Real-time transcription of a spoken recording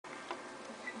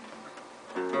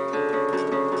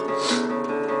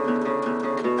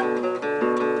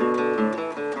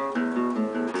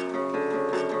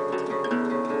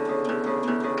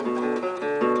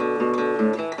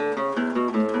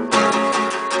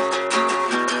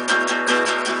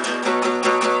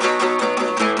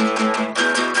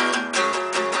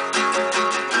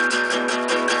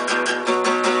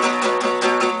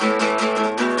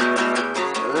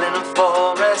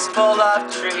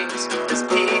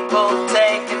people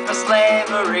taken for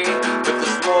slavery. With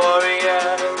this warrior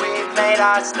we made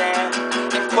our stand,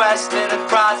 and quested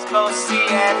across both sea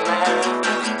and land.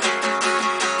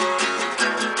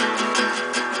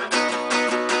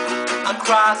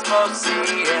 Across both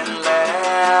sea and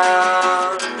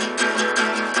land.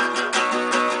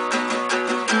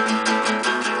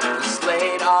 We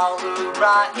slayed all who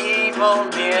brought evil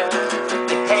near.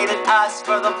 They hated us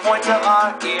for the point of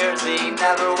our ears. He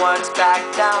never once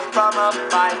backed down from a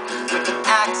fight, with an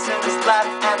axe in his left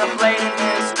and a blade in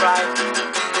his right.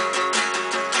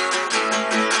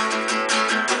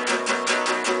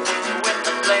 With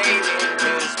the blade in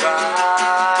his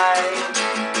right.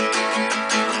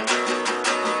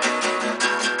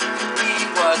 He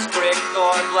was Crick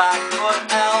or Blackfoot,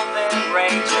 Elven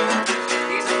Ranger.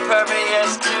 He's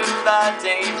impervious to the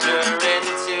danger.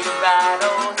 Into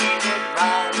battle he did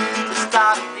ride, to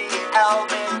stop the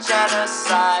Elven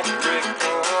genocide. Crick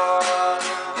or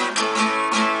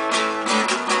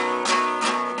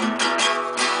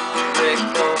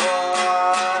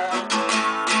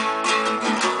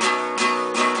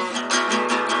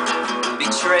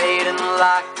betrayed and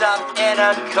locked up in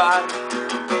a cart.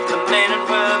 The men and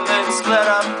women split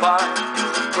apart,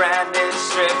 branded,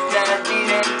 stripped and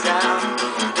beaten down.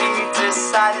 He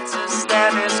decided to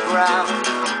stand his ground.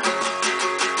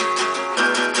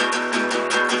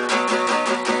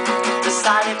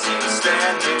 Decided to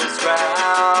stand his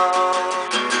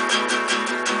ground.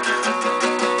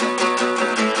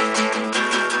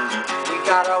 We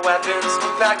got our weapons,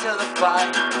 we're back to the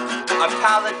fight. Our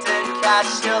paladin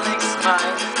cast shielding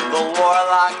smite. The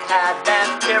warlock had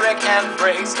vampiric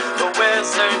embrace. The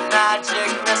wizard magic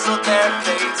missiled their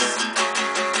face.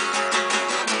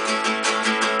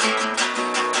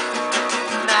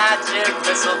 Magic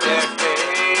missiled their face.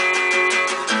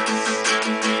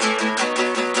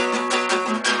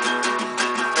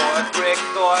 For Crick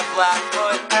or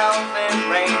Blackfoot, Elven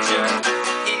Ranger,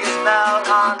 he is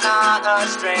Melon, not a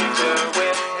stranger.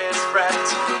 With his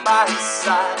friends by his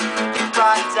side, he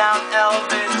brought down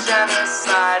Elven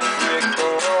genocide. Crick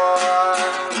or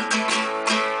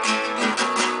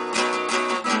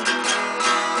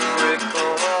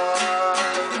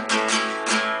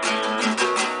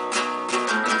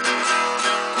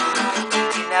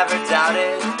he never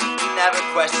doubted, he never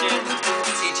questioned,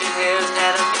 teaching his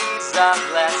enemies a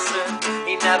lesson.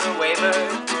 He never wavered,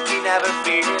 he never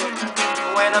feared,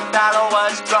 when a battle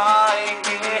was drawing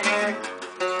near.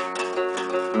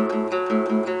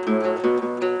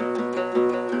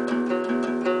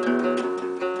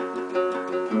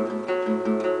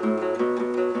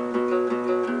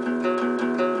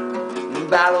 The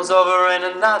battle's over and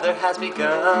another has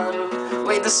begun.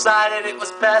 We decided it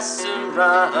was best to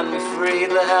run. We free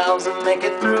the hells and make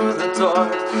it through the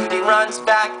doors. He runs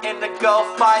back in to go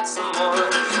fight some more.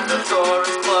 The door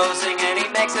is closing and he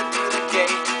makes it through the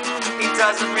gate. He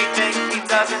doesn't rethink, he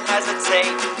doesn't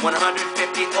hesitate.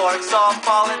 150 orcs all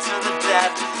fall into the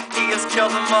death. He has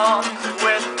killed them all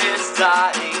with his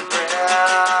dying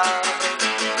breath.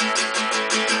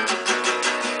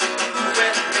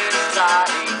 With his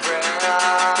dying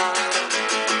breath.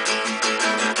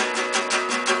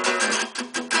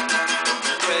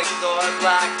 Crick or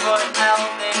Blackfoot,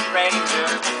 Elven Ranger,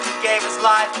 gave his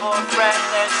life for friend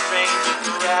and stranger.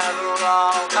 Forever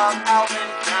all of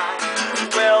Elvenkind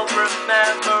will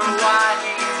remember why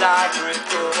he died. Crick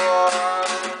or